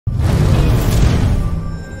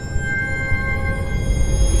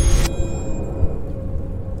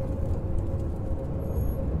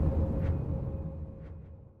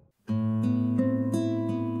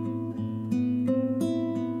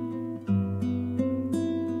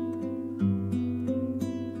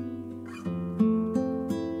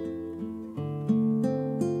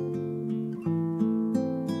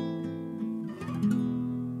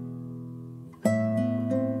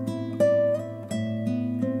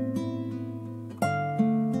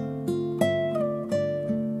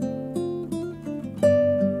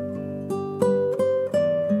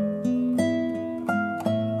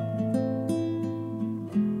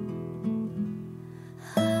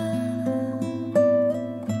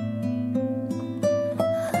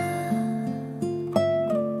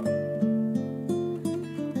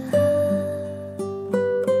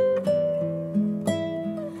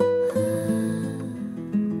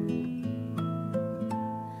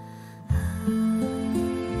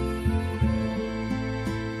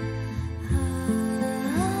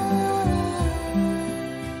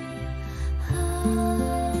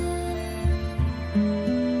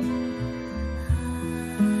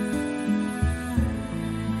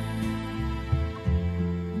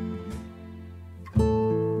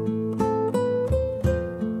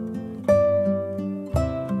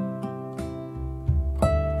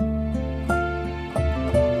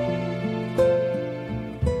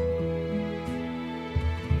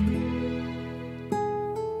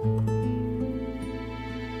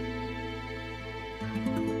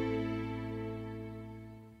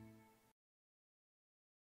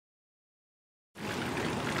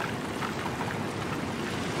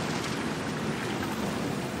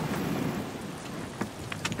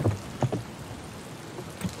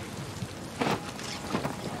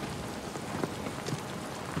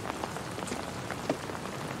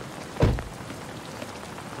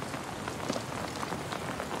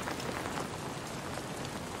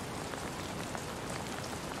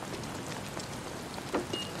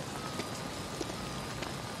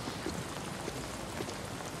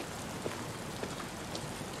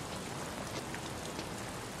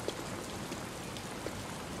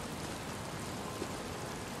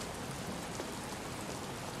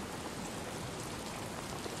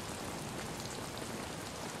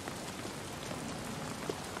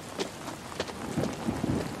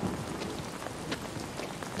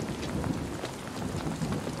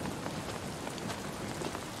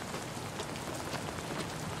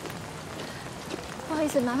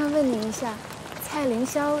思，麻烦问您一下，蔡凌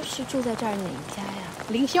霄是住在这儿哪一家呀？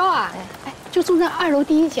凌霄啊，哎，就住在2楼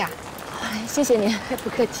第1家。哎，谢谢您，不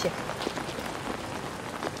客气。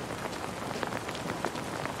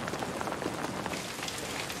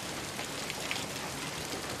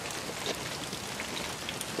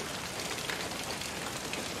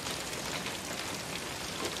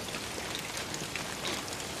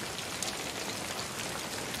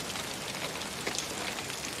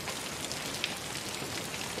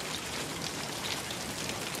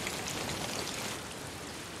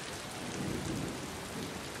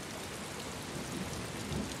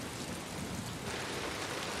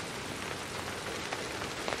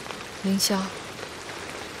 凌霄，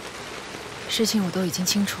事情我都已经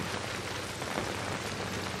清楚了。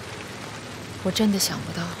我真的想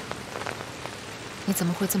不到，你怎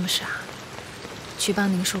么会这么傻，去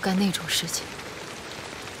帮宁恕干那种事情？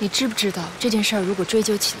你知不知道这件事儿如果追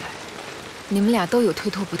究起来，你们俩都有推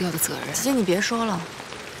脱不掉的责任。姐姐，你别说了，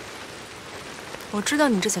我知道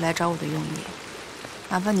你这次来找我的用意，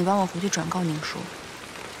麻烦你帮我回去转告宁恕，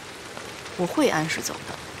我会按时走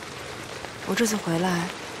的。我这次回来。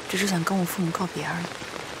 只是想跟我父母告别而已。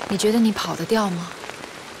你觉得你跑得掉吗？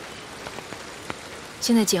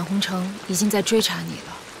现在简宏成已经在追查你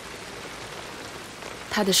了，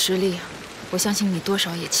他的实力，我相信你多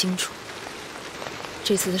少也清楚。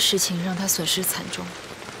这次的事情让他损失惨重，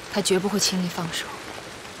他绝不会轻易放手。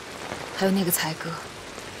还有那个才哥，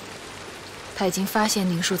他已经发现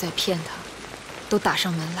宁恕在骗他，都打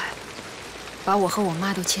上门来了，把我和我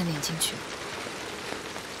妈都牵连进去了。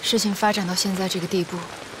事情发展到现在这个地步。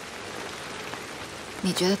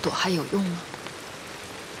 你觉得躲还有用吗？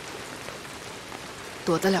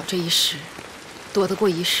躲得了这一时，躲得过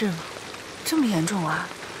一世吗？这么严重啊！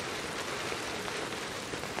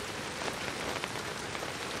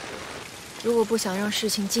如果不想让事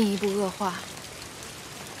情进一步恶化，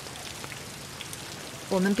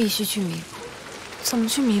我们必须去弥补。怎么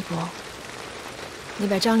去弥补？你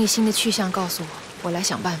把张立新的去向告诉我，我来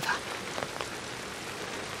想办法。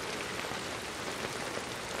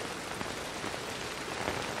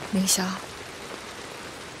 凌霄，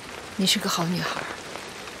你是个好女孩，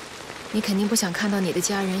你肯定不想看到你的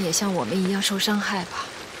家人也像我们一样受伤害吧？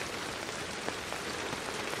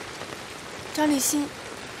张立新，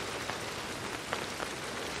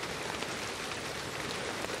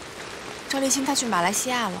张立新他去马来西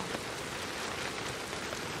亚了。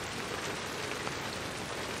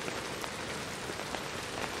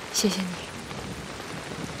谢谢你，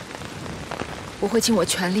我会尽我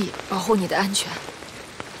全力保护你的安全。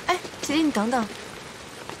 姐姐，你等等，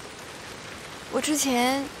我之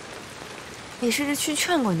前也试着去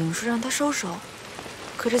劝过宁恕，让他收手，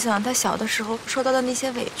可是想到他小的时候受到的那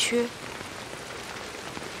些委屈，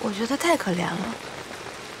我觉得他太可怜了，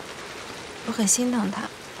我很心疼他，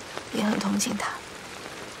也很同情他。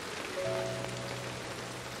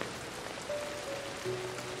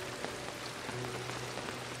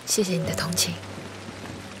谢谢你的同情，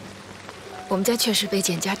我们家确实被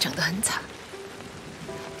简家整得很惨。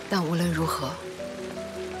 但无论如何，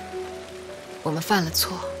我们犯了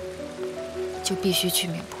错，就必须去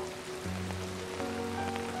弥补。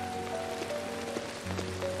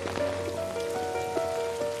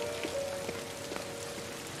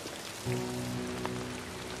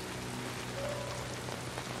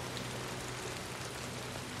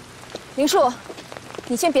林恕，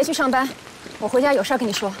你先别去上班，我回家有事儿跟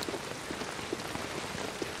你说。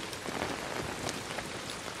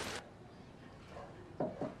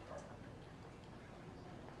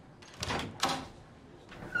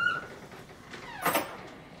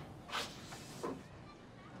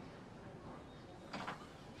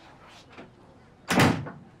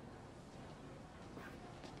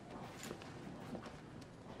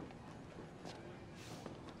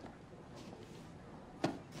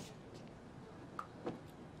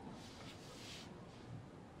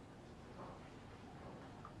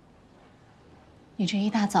 你这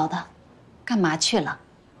一大早的，干嘛去了？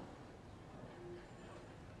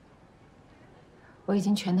我已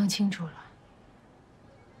经全弄清楚了。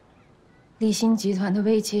立新集团的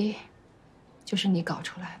危机，就是你搞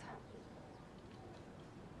出来的，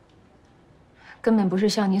根本不是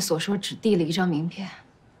像你所说只递了一张名片。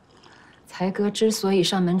才哥之所以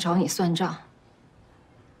上门找你算账，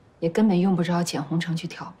也根本用不着简宏成去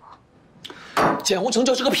挑拨。简宏成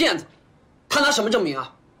就是个骗子，他拿什么证明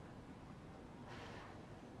啊？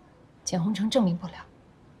 简宏成证明不了，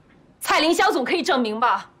蔡凌霄总可以证明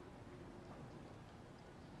吧？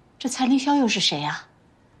这蔡凌霄又是谁啊？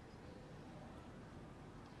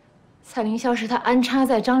蔡凌霄是他安插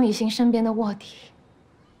在张立新身边的卧底。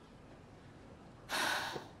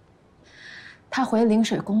他回临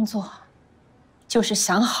水工作，就是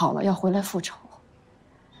想好了要回来复仇。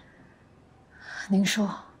宁叔，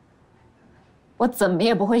我怎么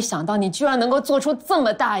也不会想到你居然能够做出这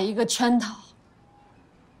么大一个圈套。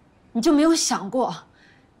你就没有想过，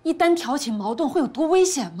一旦挑起矛盾会有多危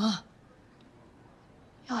险吗？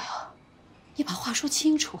瑶瑶，你把话说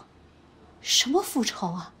清楚，什么复仇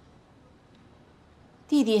啊？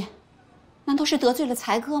弟弟，难道是得罪了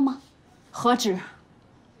才哥吗？何止，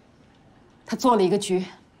他做了一个局，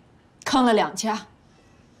坑了2家。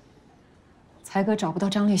才哥找不到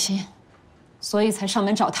张立新，所以才上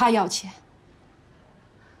门找他要钱。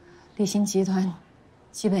立新集团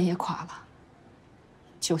基本也垮了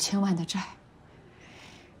，9000万的债，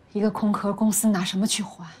一个空壳公司拿什么去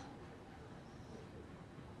还？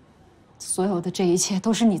所有的这一切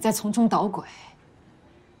都是你在从中捣鬼。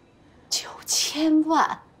9000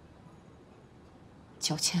万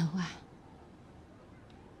，9000万。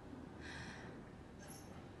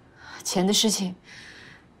钱的事情，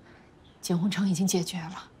简宏成已经解决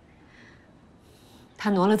了。他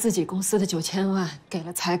挪了自己公司的9000万给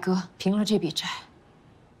了才哥，平了这笔债。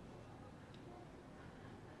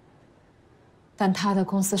但他的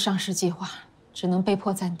公司上市计划只能被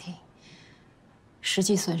迫暂停，实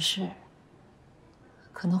际损失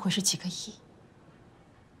可能会是几个亿。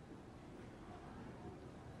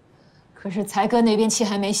可是才哥那边气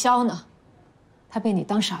还没消呢，他被你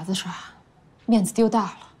当傻子耍，面子丢大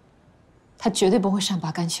了，他绝对不会善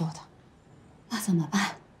罢甘休的。那怎么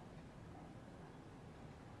办？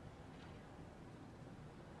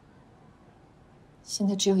现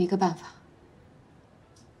在只有一个办法，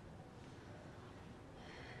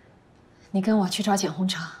你跟我去找简宏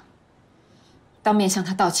成，当面向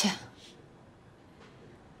他道歉。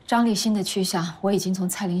张立新的去向我已经从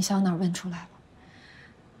蔡凌霄那儿问出来了，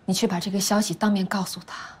你去把这个消息当面告诉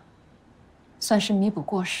他，算是弥补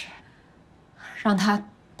过失，让他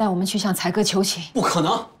带我们去向才哥求情。不可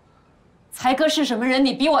能，才哥是什么人，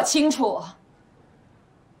你比我清楚。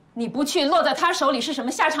你不去，落在他手里是什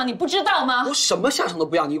么下场，你不知道吗？我什么下场都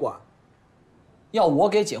不要你管。要我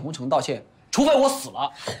给简宏成道歉，除非我死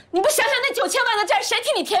了。你不想想那9000万的债谁替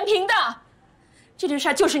你填平的？这件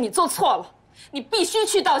事就是你做错了，你必须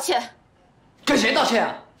去道歉。跟谁道歉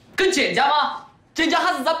啊？跟简家吗？简家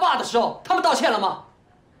孩子在爸的时候，他们道歉了吗？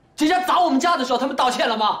简家砸我们家的时候，他们道歉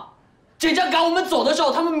了吗？简家赶我们走的时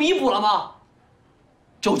候，他们弥补了吗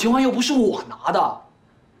？9000万又不是我拿的，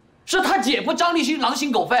是他姐夫张立新狼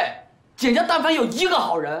心狗肺。简家但凡有1个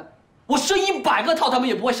好人，我设100个套，他们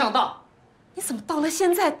也不会上当。你怎么到了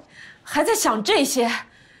现在还在想这些？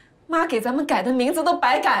妈给咱们改的名字都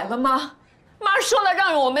白改了吗？妈说了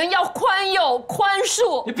让我们要宽宥宽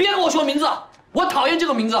恕。你别跟我说名字，我讨厌这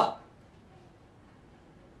个名字。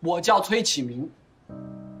我叫崔启明，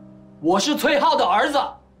我是崔浩的儿子。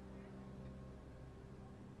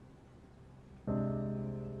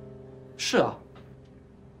是啊，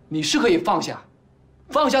你是可以放下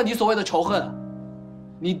你所谓的仇恨。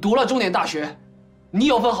你读了重点大学，你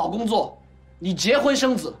有份好工作，你结婚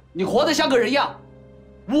生子，你活得像个人样。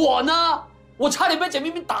我呢，我差点被简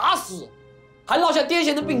明明打死，还落下癫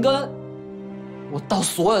痫的病根。我到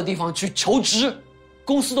所有的地方去求职，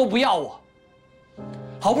公司都不要我。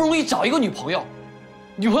好不容易找一个女朋友，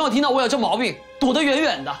女朋友听到我有这毛病，躲得远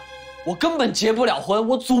远的。我根本结不了婚，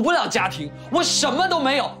我组不了家庭，我什么都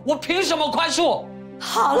没有，我凭什么宽恕？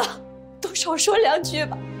好了，都少说2句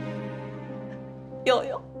吧。悠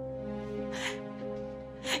悠，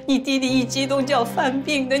你弟弟一激动就要犯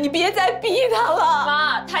病的，你别再逼他了。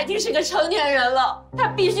妈，他已经是个成年人了，他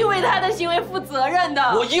必须为他的行为负责任的。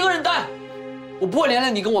我一个人担，我不会连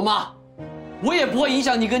累你跟我妈，我也不会影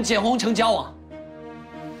响你跟简宏成交往。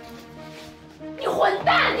你混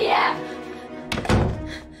蛋你！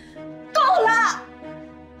够了，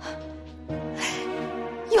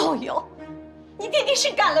悠悠，你弟弟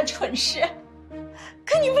是干了蠢事，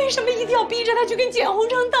可你为什么一定要逼着他去跟简宏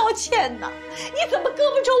成道歉呢？你怎么胳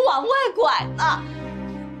膊肘往外拐呢？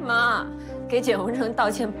妈，给简宏成道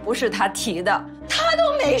歉不是他提的，他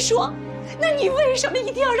都没说，那你为什么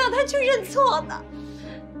一定要让他去认错呢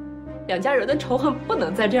？2家人的仇恨不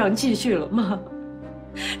能再这样继续了吗？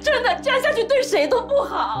真的，这样下去对谁都不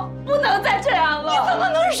好，不能再这样了。你怎么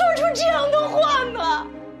能说出这样的话呢？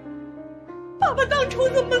爸爸当初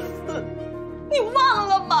怎么死，你忘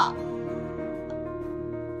了吗？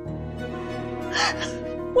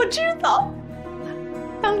我知道，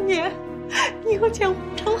当年你和简宏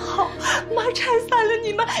成好，妈拆散了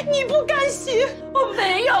你们，你不甘心。我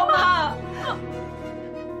没有妈，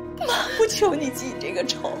妈不求你记这个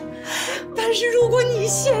仇，但是如果你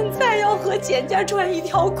现在要和简家穿一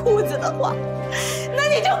条裤子的话，那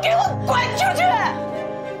你就给我滚出去！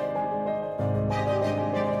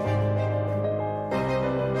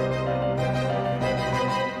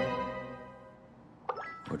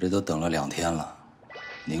我这都等了2天了，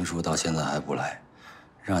宁叔到现在还不来，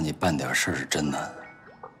让你办点事儿是真难。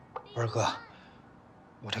二哥，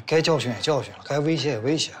我这该教训也教训了，该威胁也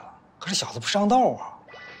威胁了，可这小子不上道啊！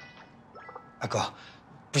哎哥，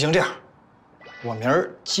不行，这样，我明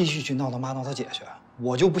儿继续去闹他妈闹他姐去，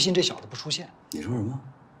我就不信这小子不出现。你说什么？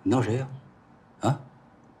你闹谁呀？啊？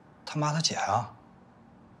他妈他姐啊！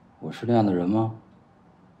我是那样的人吗？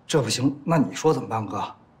这不行，那你说怎么办，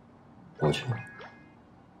哥？我去。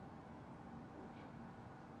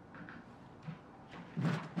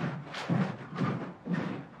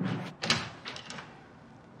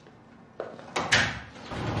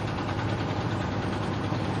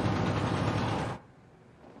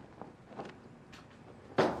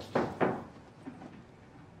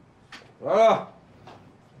来了，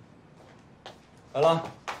来了。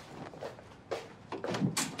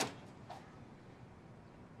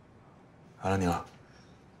来了，宁儿，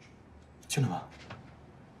进来吧。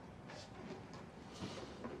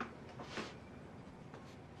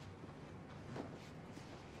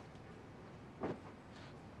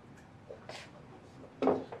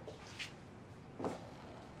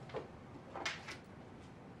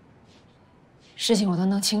事情我都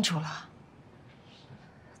弄清楚了，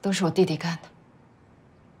都是我弟弟干的。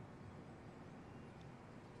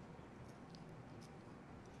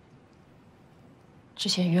之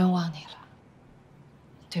前冤枉你了，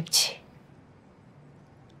对不起。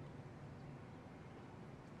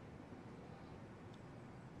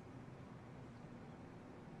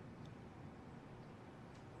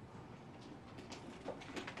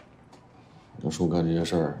宁叔干这些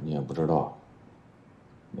事儿你也不知道，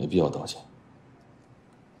没必要道歉。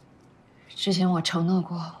之前我承诺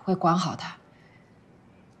过会管好他，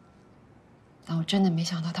但我真的没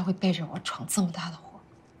想到他会背着我闯这么大的祸。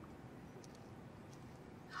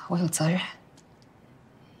我有责任，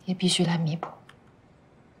也必须来弥补。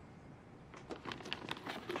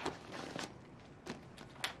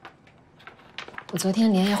我昨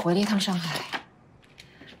天连夜回了一趟上海，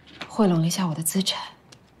汇拢了一下我的资产。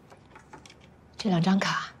这2张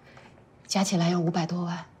卡加起来要500多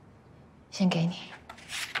万，先给你。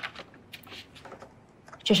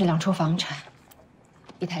这是2处房产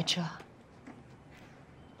，1台车，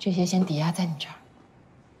这些先抵押在你这儿。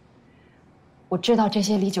我知道这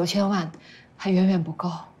些离9000万还远远不够，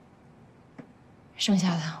剩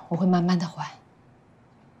下的我会慢慢的还。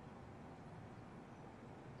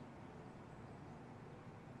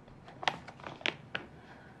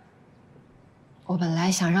我本来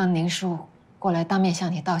想让宁叔过来当面向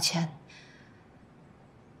你道歉，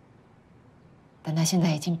但他现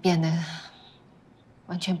在已经变得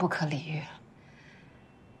完全不可理喻了。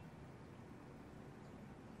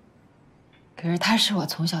可是他是我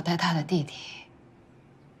从小带大的弟弟，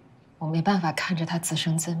我没办法看着他自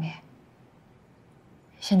生自灭。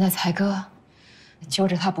现在才哥揪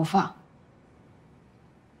着他不放，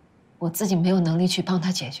我自己没有能力去帮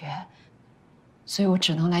他解决，所以我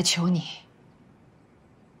只能来求你，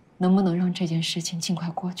能不能让这件事情尽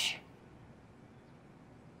快过去？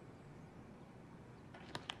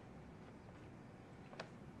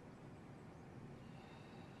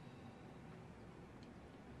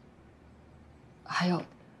还有，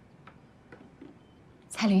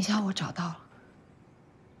蔡凌霄我找到了，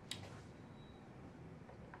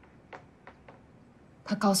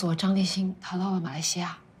他告诉我张立新逃到了马来西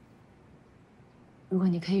亚。如果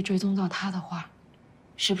你可以追踪到他的话，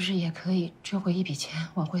是不是也可以追回一笔钱，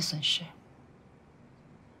挽回损失？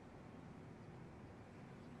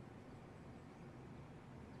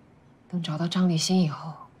等找到张立新以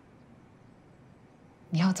后，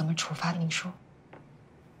你要怎么处罚宁叔，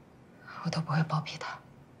我都不会包庇他。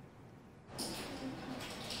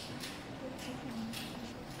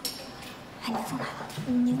哎，宁总来了，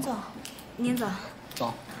宁总，宁总，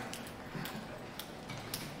走。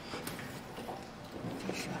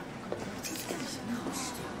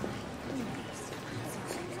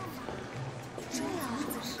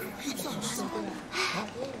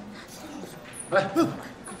哎，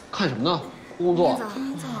看什么呢？工作。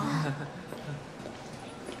宁总。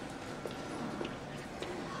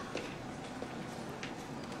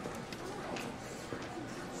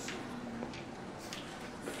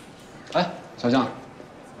哎，小将，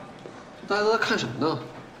大家都在看什么呢？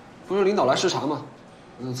不是领导来视察吗？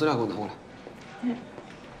把资料给我拿过来。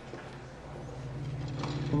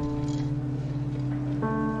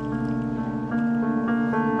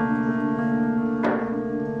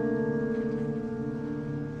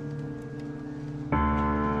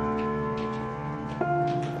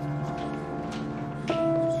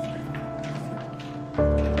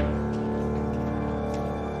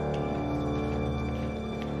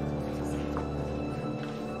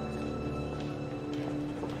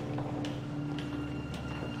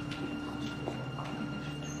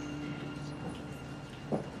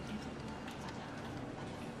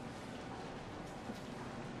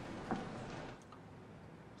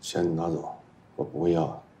钱你拿走，我不会要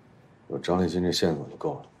的，有张立新这线索就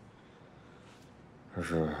够了。可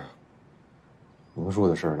是宁恕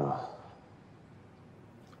的事呢，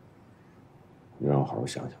你让我好好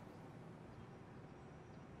想想。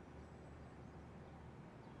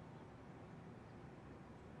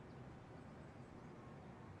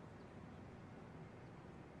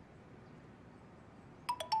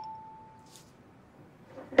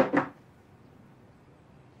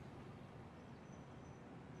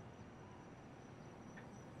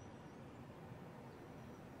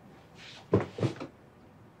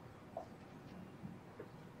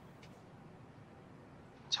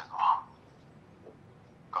钱总，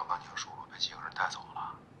刚刚宁叔被几个人带走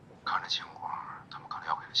了，看这情况，他们可能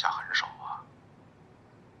要给他下狠手啊。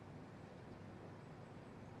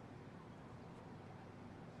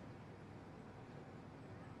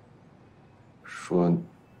说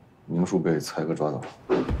宁恕被才哥抓走了。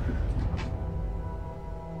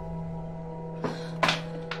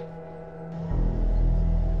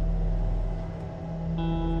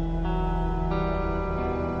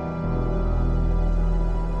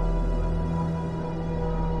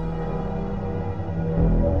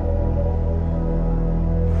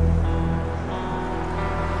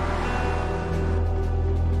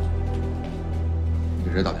你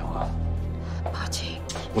给谁打电话？报警！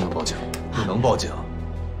不能报警，不能报警。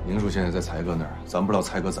宁恕现在在才哥那儿，咱不知道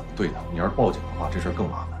才哥怎么对他。你要是报警的话，这事儿更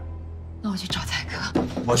麻烦。那我去找才哥。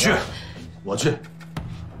我去，我去。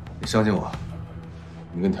你相信我，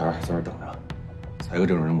你跟田儿在这儿等着。才哥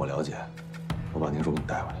这种人我了解，我把宁恕给你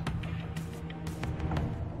带回来。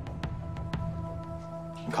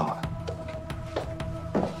你看看。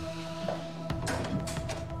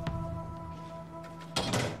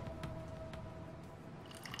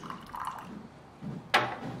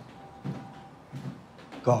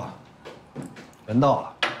哥，人到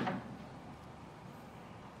了。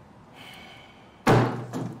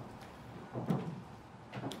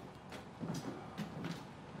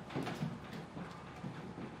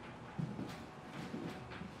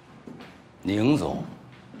宁总，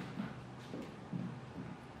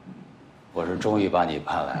我是终于把你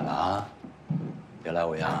盼来了啊！别来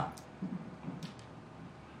无恙。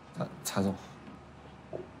蔡总，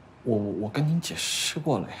我跟您解释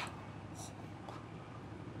过了呀，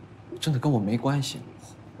真的跟我没关系，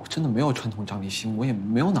我真的没有串通张立新，我也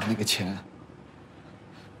没有拿那个钱。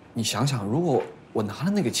你想想，如果我拿了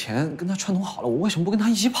那个钱跟他串通好了，我为什么不跟他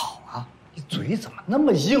一起跑啊？你嘴怎么那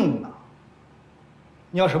么硬呢？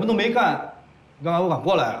你要什么都没干，你干嘛不敢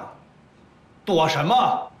过来啊？躲什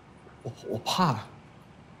么？我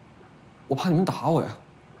怕你们打我呀。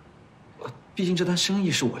毕竟这单生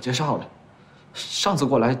意是我介绍的，上次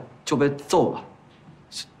过来就被揍了，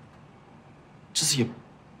这次也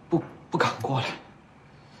不敢过来。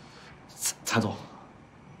蔡总，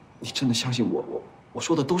你真的相信我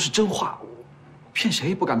说的都是真话，我骗谁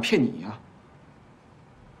也不敢骗你呀。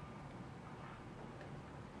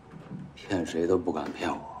骗谁都不敢骗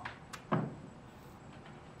我。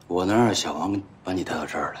我能让小王把你带到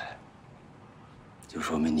这儿来，就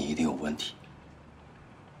说明你一定有问题。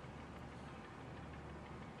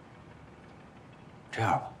这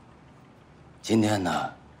样吧，今天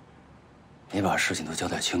呢，你把事情都交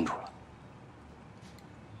代清楚了，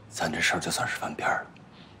咱这事儿就算是翻篇了，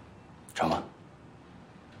成吗？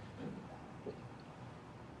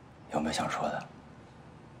有没有想说的？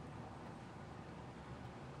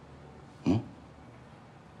嗯？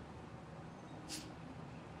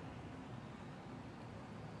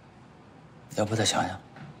要不再想想？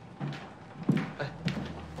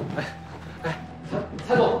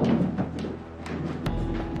蔡总。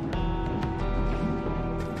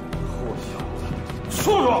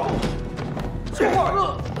说说，这话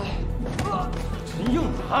真硬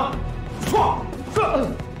子啊！说，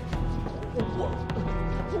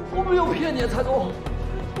我没有骗你，蔡总，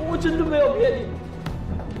我真的没有骗你。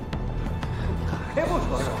还不承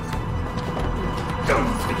认？让你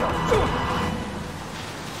这样说。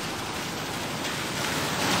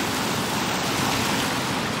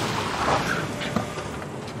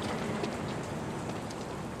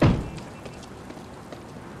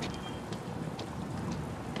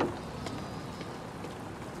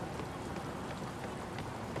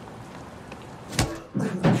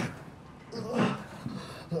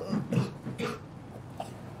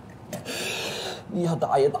你要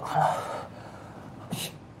打也打了，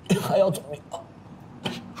还要怎么样？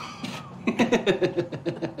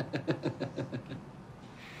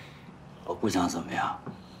我不想怎么样，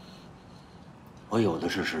我有的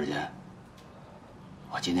是时间。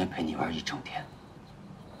我今天陪你玩一整天。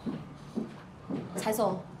蔡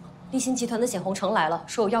总，立新集团的简宏成来了，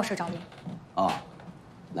说有要事找你。哦，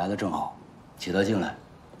来的正好，请他进来。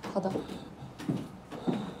好的。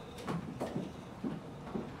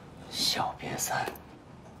小瘪三，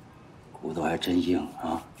骨头还真硬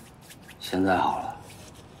啊！现在好了，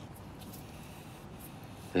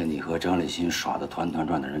被你和张立新耍得团团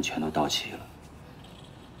转的人全都到齐了。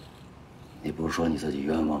你不是说你自己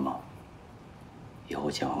冤枉吗？以后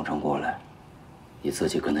简宏成过来，你自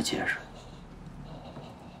己跟他解释。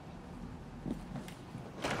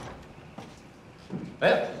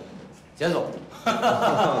哎，简总，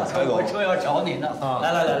蔡总，我正要找你呢。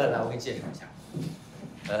来，我给你介绍一下。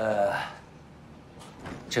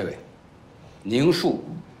这位，宁恕，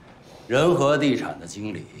仁和地产的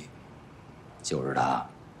经理，就是他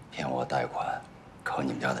骗我贷款，坑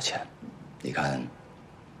你们家的钱。你看，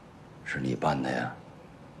是你办的呀，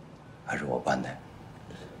还是我办的呀？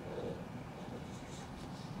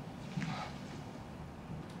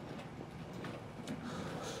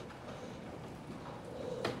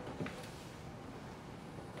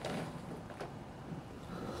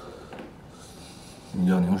你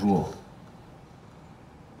叫宁恕。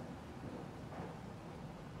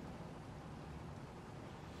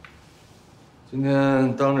今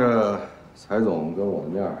天当着蔡总跟我的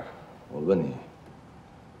面，我问你，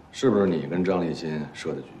是不是你跟张立新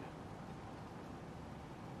设的局？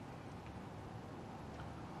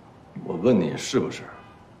我问你是不是？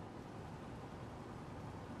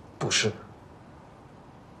不是。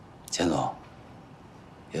简总，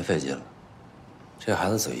别费劲了，这孩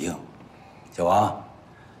子嘴硬。小王，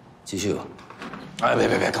继续吧。哎，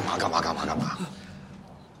别，干嘛？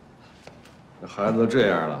这孩子都这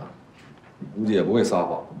样了，估计也不会撒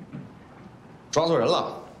谎。抓错人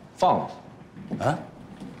了，放了。啊？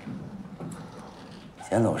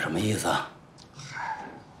简总什么意思啊？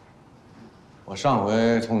我上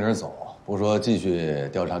回从你这儿走，不是说继续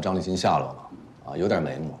调查张立新下落吗？啊，有点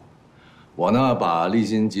眉目。我呢，把立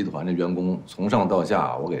新集团的员工从上到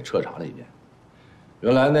下我给彻查了一遍。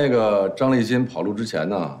原来那个张立新跑路之前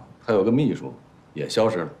呢，他有个秘书也消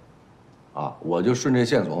失了，啊，我就顺这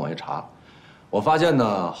线索往下查，我发现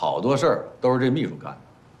呢，好多事儿都是这秘书干的，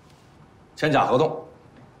签假合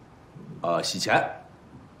同，洗钱。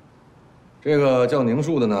这个叫宁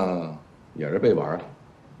恕的呢，也是被玩的，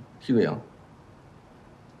替罪羊。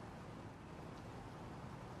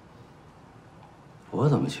我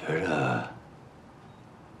怎么觉着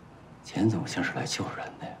简总像是来救人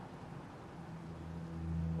的呀？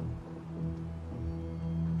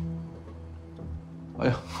哎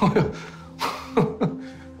呀，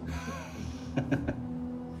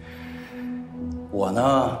我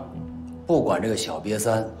呢，不管这个小瘪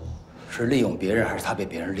三是利用别人还是他被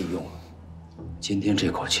别人利用了，今天这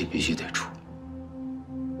口气必须得出，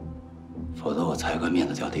否则我才哥面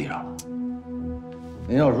子掉地上了。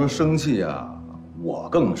您要说生气啊，我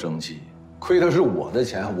更生气，亏的是我的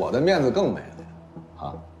钱，我的面子更没了呀！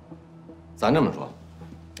啊，咱这么说，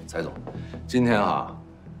蔡总，今天啊，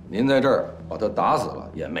您在这儿把他打死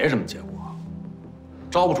了也没什么结果，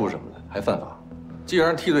招不出什么来，还犯法。既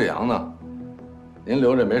然替罪羊呢，您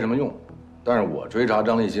留着也没什么用，但是我追查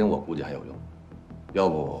张立新，我估计还有用。要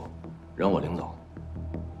不，让我领走。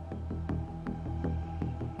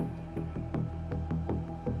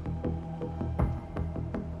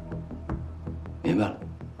明白了。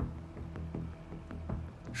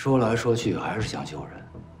说来说去还是想救人，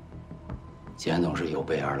简总是有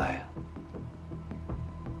备而来呀。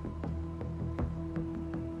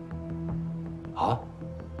好啊，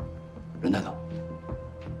人带走。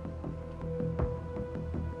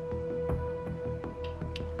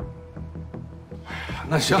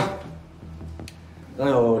那行，等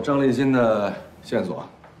有张立新的线索，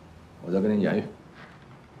我再跟您言语。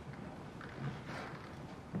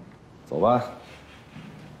走吧。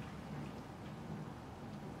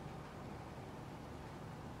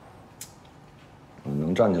我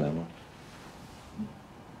能站起来吗？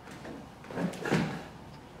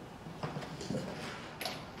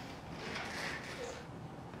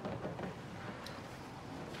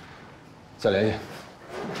再联系。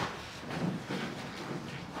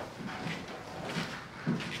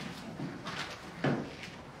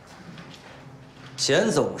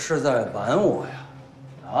简总是在玩我呀？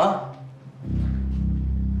啊？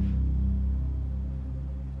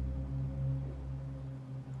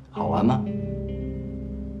好玩吗？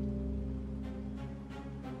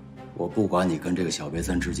我不管你跟这个小瘪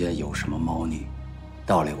三之间有什么猫腻，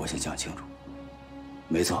道理我先讲清楚。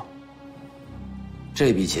没错，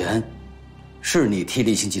这笔钱是你替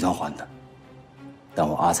立新集团还的，但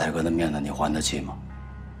我阿才哥的面子你还得起吗？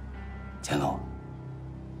简总，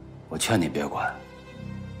我劝你别管，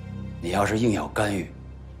你要是硬要干预，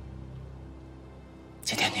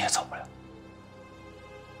今天你也走不了。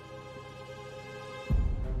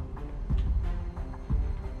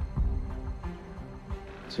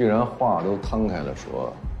既然话都摊开了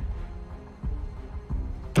说，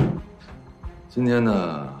今天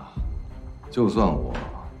呢，就算我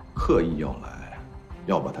刻意要来，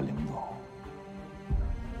要把他领走，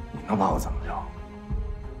你能把我怎么着？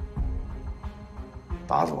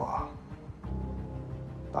打死我啊？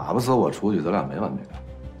打不死我，出去咱俩没完没了。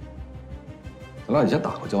咱俩以前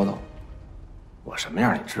打过交道，我什么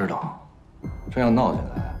样你知道。这样闹起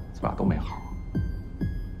来，咱俩都没好。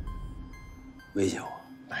威胁我？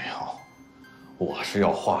没有，我是要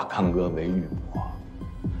化干戈为玉帛。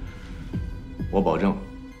我保证，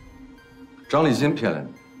张立新骗了你，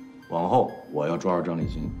往后我要抓住张立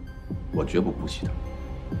新，我绝不姑息他。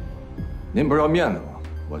您不是要面子吗？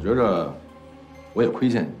我觉着我也亏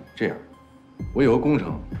欠你。这样，我有个工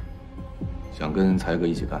程，想跟才哥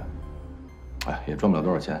一起干。哎，也赚不了多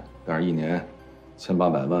少钱，但是1年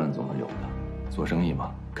1800万总是有的。做生意嘛，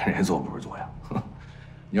跟人做不是做呀。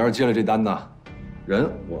你要是接了这单呢，人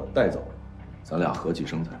我带走，咱俩和气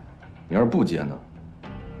生财；你要是不接呢，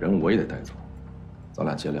人我也得带走，咱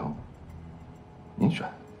俩结梁子。您选。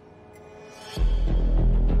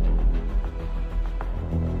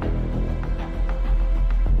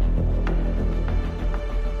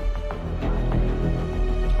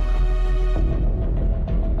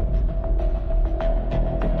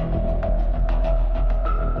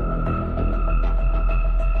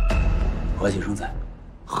和气生财，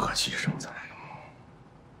和气生财。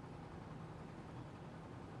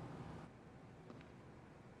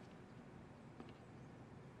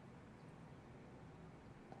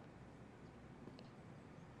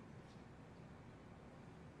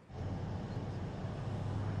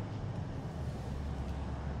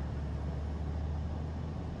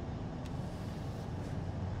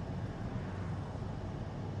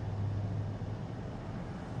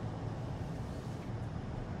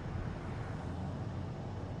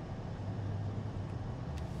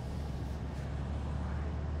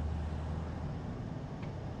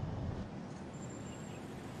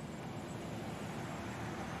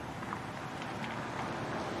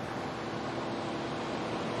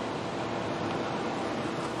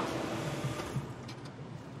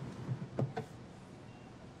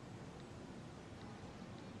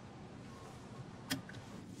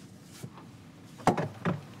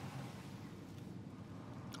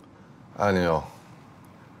哎，宁宥，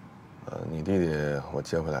你弟弟我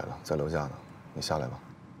接回来了，在楼下呢，你下来吧。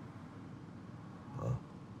啊。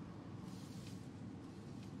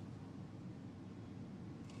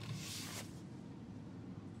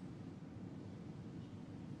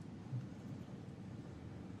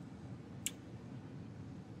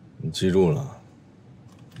你记住了，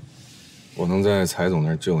我能在财总那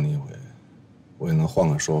儿救你一回，我也能换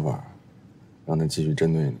个说法，让他继续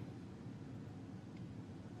针对你。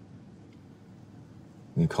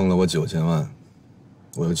你坑了我9000万，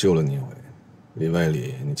我又救了你一回，里外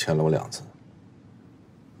里你欠了我2次。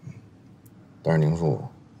但是宁恕，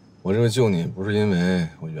我这个救你不是因为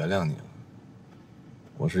我原谅你了，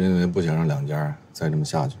我是因为不想让2家再这么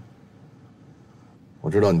下去。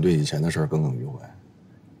我知道你对以前的事儿耿耿于怀，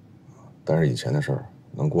但是以前的事儿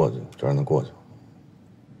能过去就让它过去。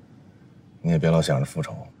你也别老想着复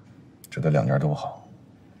仇，这对2家都好。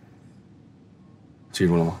记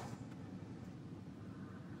住了吗？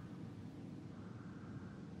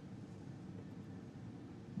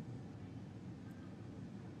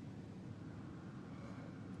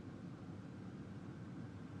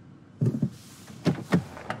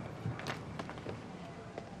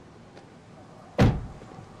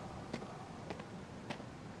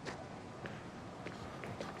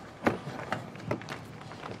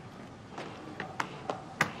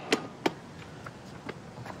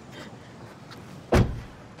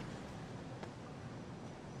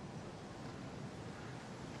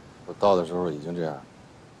到的时候已经这样。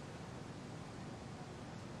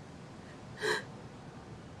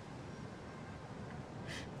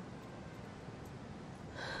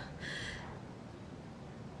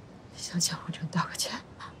向江宏成道个歉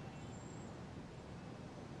吧。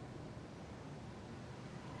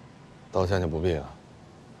道歉就不必了，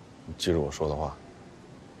你记住我说的话。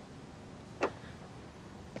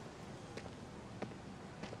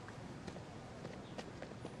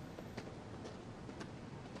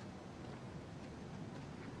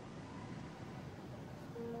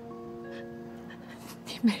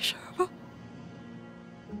你没事吧？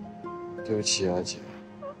对不起啊，姐。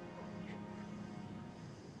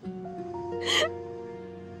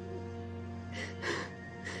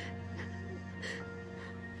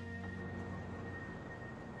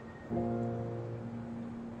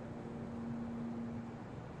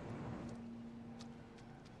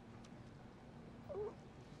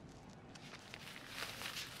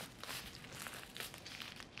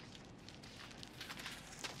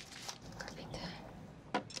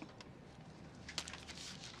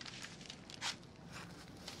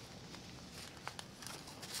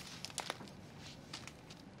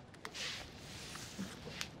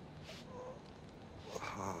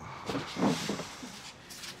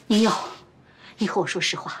宁宥，你和我说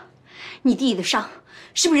实话，你弟弟的伤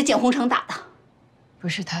是不是简宏成打的？不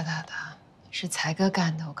是他打的，是才哥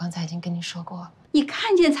干的。我刚才已经跟你说过了。你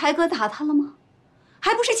看见才哥打他了吗？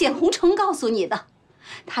还不是简宏成告诉你的。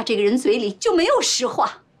他这个人嘴里就没有实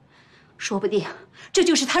话，说不定这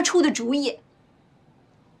就是他出的主意。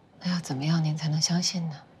那要怎么样您才能相信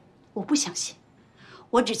呢？我不相信，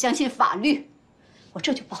我只相信法律。我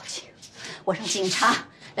这就报警，我让警察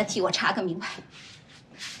来替我查个明白。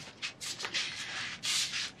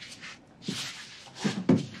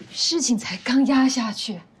事情才刚压下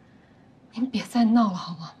去，您别再闹了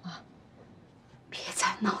好吗，妈？别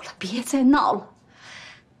再闹了，别再闹了。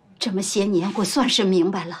这么些年，我算是明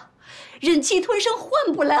白了，忍气吞声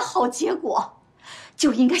换不来好结果，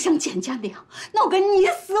就应该像简家那样闹个你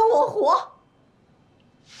死我活，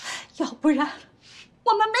要不然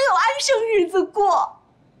我们没有安生日子过。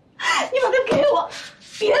你把它给我，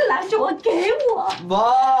别拦着我，给我。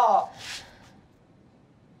妈，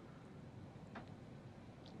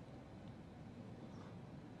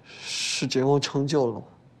是简宏成就了吗？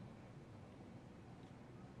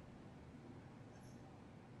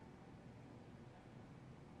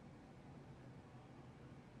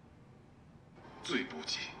最不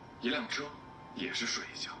济一辆车也是睡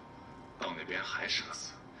一觉，到那边还是个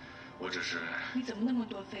死。我只是……你怎么那么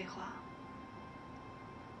多废话？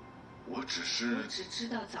我只是……我只知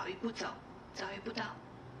道早一步走，早一步到。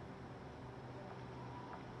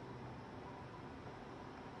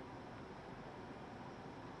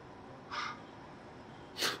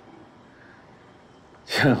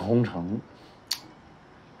简宏成，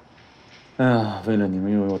哎呀，为了你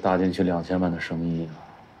们拥有大进去2000万的生意啊，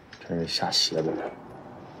真是下邪了。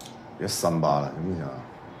别3八了，行不行？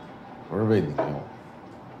不是为宁宥，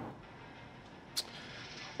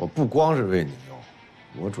我不光是为宁宥，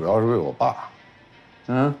我主要是为我爸。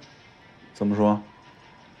嗯，怎么说？目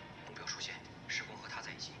标出现，时光和他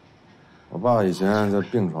在一起。我爸以前在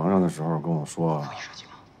病床上的时候跟我说，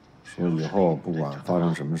说以后不管发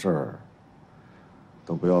生什么事儿，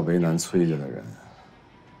都不要为难崔家的人。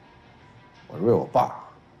我是为我爸。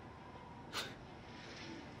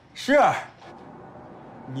是，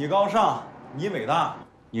你高尚，你伟大，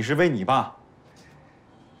你是为你爸。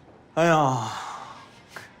哎呀，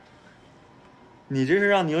你这是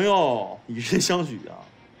让宁宥以身相许啊！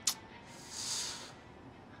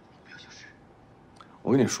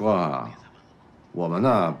我跟你说啊，我们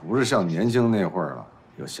呢不是像年轻那会儿了，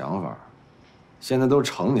有想法，现在都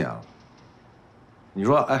成年了。你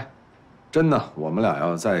说，哎，真的，我们俩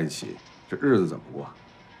要在一起，这日子怎么过？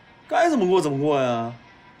该怎么过怎么过呀？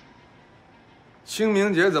清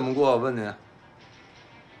明节怎么过？我问你。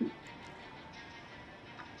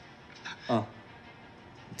啊。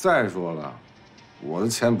再说了，我的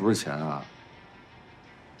钱不是钱啊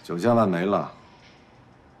，9000万没了，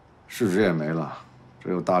市值也没了，这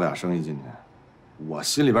又搭俩生意进去，我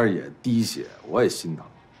心里边也滴血，我也心疼。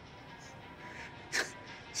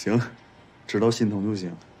行，知道心疼就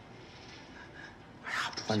行。哎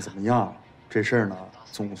呀，不管怎么样，这事儿呢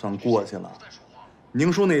总算过去了。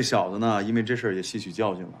宁叔那小子呢，因为这事儿也吸取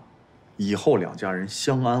教训了，以后2家人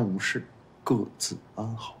相安无事，各自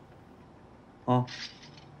安好。啊。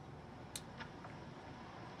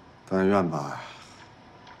但愿吧。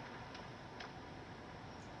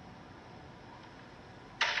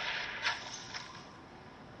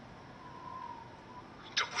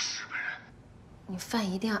这不是日本人。你饭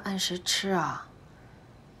一定要按时吃啊！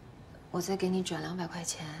我再给你转200块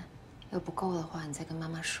钱，要不够的话，你再跟妈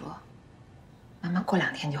妈说。妈妈过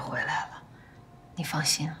2天就回来了，你放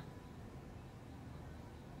心。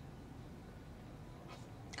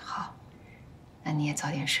好，那你也早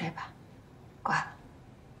点睡吧，挂了。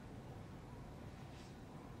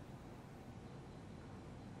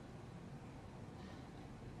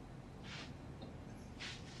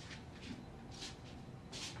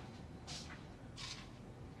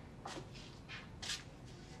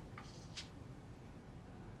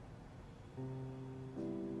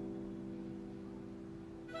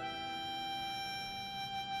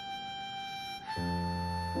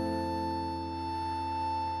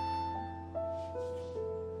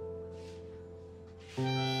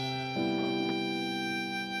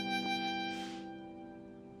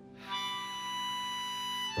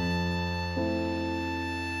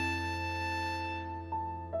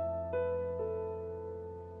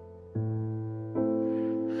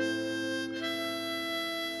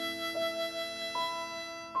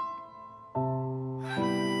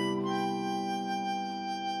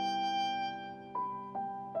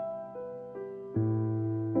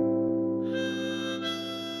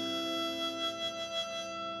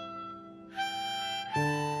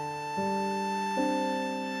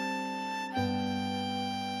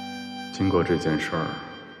经过这件事儿，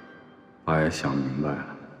爸也想明白了。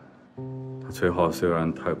他崔浩虽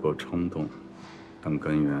然太过冲动，但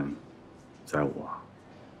根源在我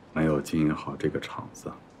没有经营好这个厂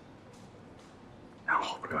子，养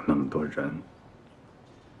活不了那么多人。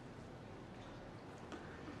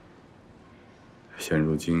现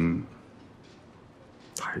如今，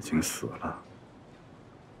他已经死了，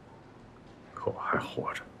可我还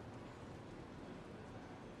活着，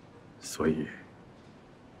所以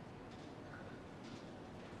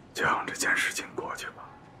就让这件事情过去吧。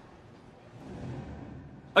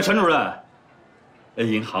陈主任，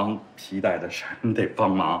银行皮带的事你得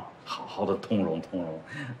帮忙，好好的通融通融。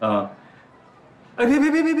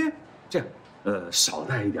别，这样，少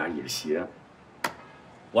带一点也行。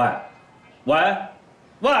喂，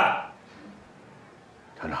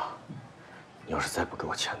厂长，你要是再不给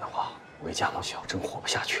我钱的话，我一家老小真活不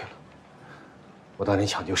下去了。我当年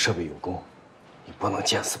抢救设备有功，你不能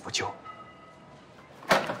见死不救。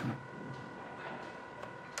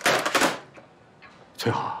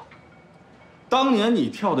崔浩，当年你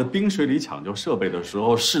跳到冰水里抢救设备的时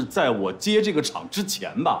候，是在我接这个厂之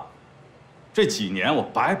前吧？这几年我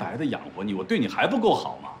白白的养活你，我对你还不够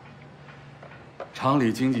好吗？厂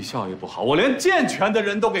里经济效益不好，我连健全的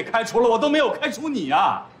人都给开除了，我都没有开除你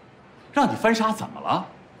啊！让你翻砂怎么了？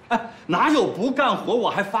哎，哪有不干活我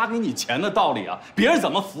还发给你钱的道理啊？别人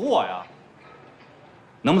怎么服我呀？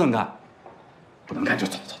能不能干？不能干就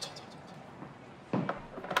走。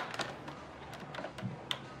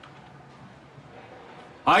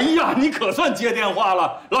哎呀，你可算接电话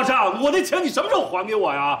了，老张，我那钱你什么时候还给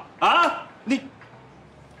我呀？啊，你，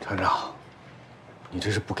厂长，你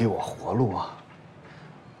这是不给我活路啊！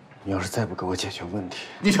你要是再不给我解决问题，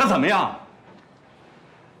你想怎么样？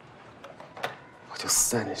我就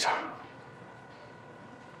死在你这儿。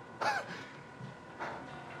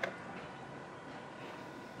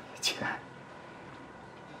钱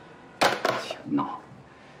闹，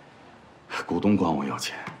股东管我要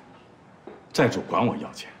钱，债主管我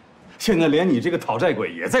要钱，现在连你这个讨债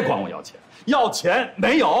鬼也在管我要钱。要钱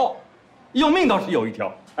没有，要命倒是有一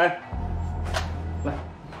条。哎，来，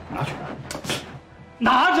拿去，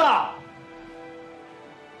拿着。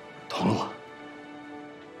同了我，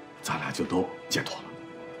咱俩就都解脱了，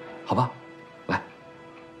好吧？来，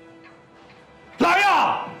来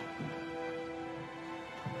呀！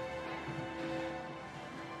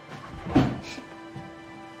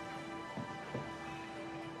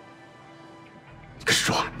个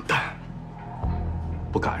软蛋，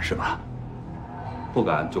不敢是吧？不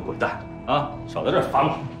敢就滚蛋啊！少在这儿烦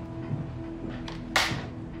我。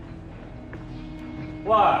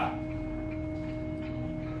喂，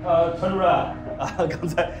陈主任啊，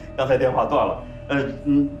刚才电话断了。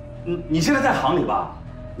你现在在行里吧？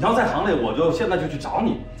你要在行里，我就现在就去找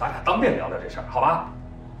你，咱俩当面聊聊这事儿，好吧？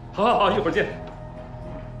好，一会儿见。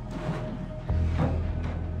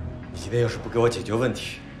你今天要是不给我解决问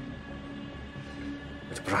题，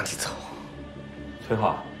我就不让你走。崔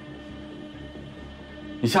浩，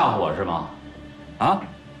你吓唬我是吗？啊？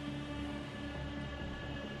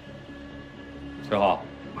崔浩，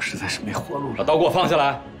我实在是没活路了。把刀给我放下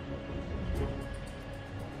来！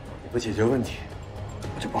你不解决问题，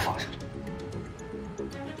我就不放下。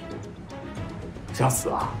想死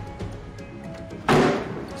啊？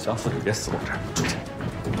想死就别死我这儿，出去！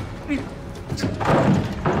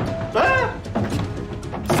哎！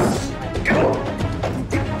给我！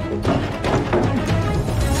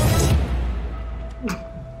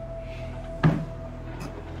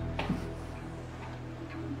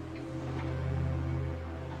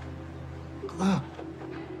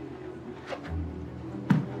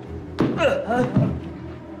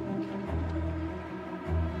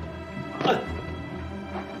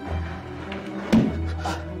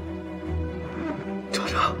厂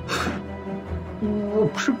长，我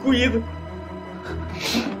不是故意的，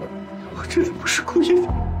我真的不是故意的。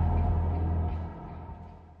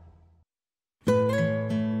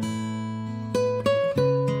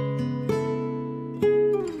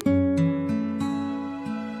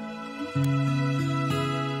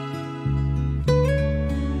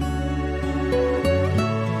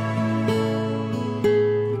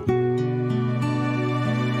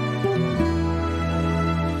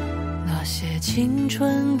青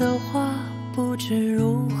春的话不知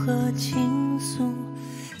如何倾诉，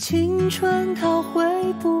青春它回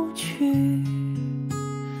不去，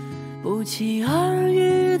不期而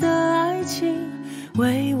遇的爱情，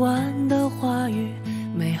委婉的话语，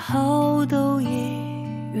美好都已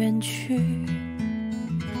远去。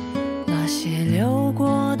那些流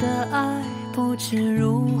过的爱不知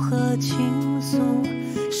如何倾诉，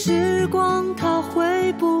时光它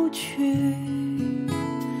回不去，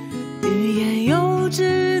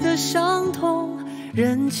伤痛，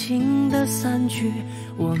人情的散聚，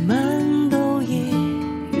我们都已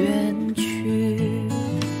远去。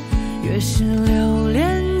越是留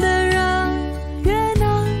恋的人，越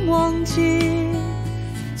难忘记。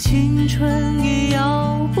青春已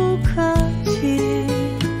遥不可及，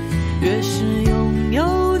越是拥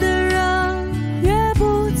有的人，越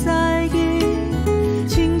不在意，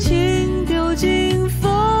轻轻丢进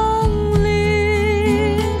风里。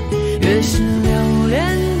越是留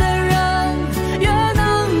恋的人，越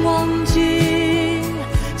难忘记。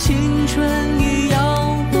青春已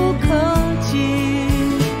遥不可及，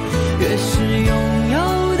越是拥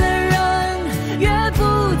有的人，越不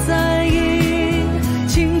在意，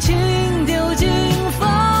轻轻丢进风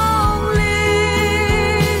里。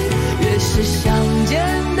越是相见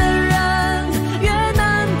的人，越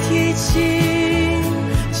难提起。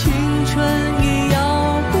青春已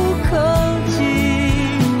遥不可及，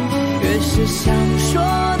越是想说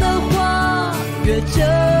的话越珍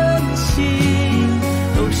惜，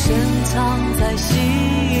都深藏在心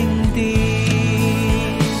底。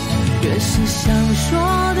越是想说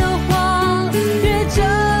的话越珍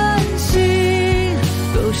惜，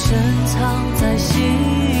都深藏在心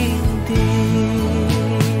底。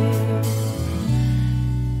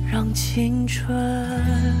让青春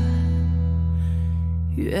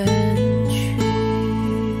远